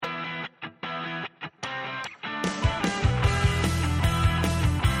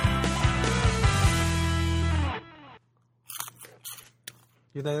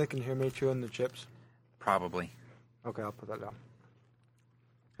You think they can hear me chewing the chips? Probably. Okay, I'll put that down.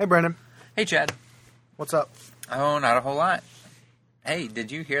 Hey, Brandon. Hey, Chad. What's up? Oh, not a whole lot. Hey,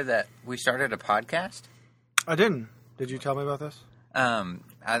 did you hear that we started a podcast? I didn't. Did you tell me about this?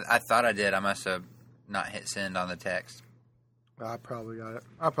 I thought I did. I must have not hit send on the text. I probably got it.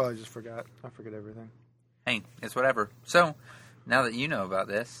 I probably just forgot. I forget everything. Hey, it's whatever. So, now that you know about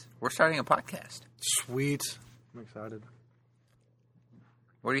this, we're starting a podcast. Sweet. I'm excited.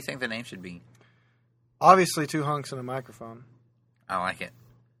 What do you think the name should be? Obviously, two hunks and a microphone. I like it.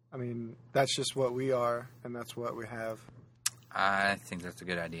 I mean, that's just what we are, and that's what we have. I think that's a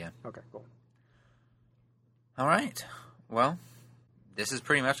good idea. Okay, cool. All right. Well, this is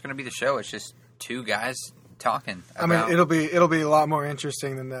pretty much going to be the show. It's just two guys talking about... I mean, it'll be a lot more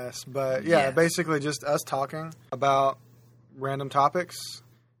interesting than this, but yeah, Yes. Basically just us talking about random topics.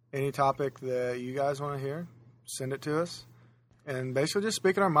 Any topic that you guys want to hear, send it to us, and basically just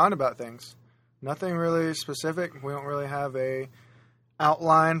speaking our mind about things. Nothing really specific. We don't really have a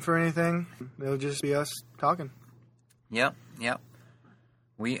outline for anything. It'll just be us talking. Yep.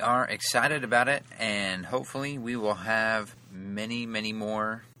 We are excited about it, and hopefully we will have many, many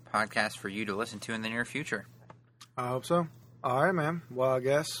more podcasts for you to listen to in the near future. I hope so. All right, man. Well, I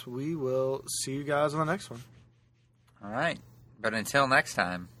guess we will see you guys on the next one. All right. But until next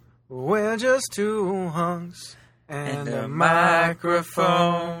time... We're just two hunks and a a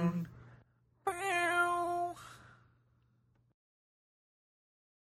microphone.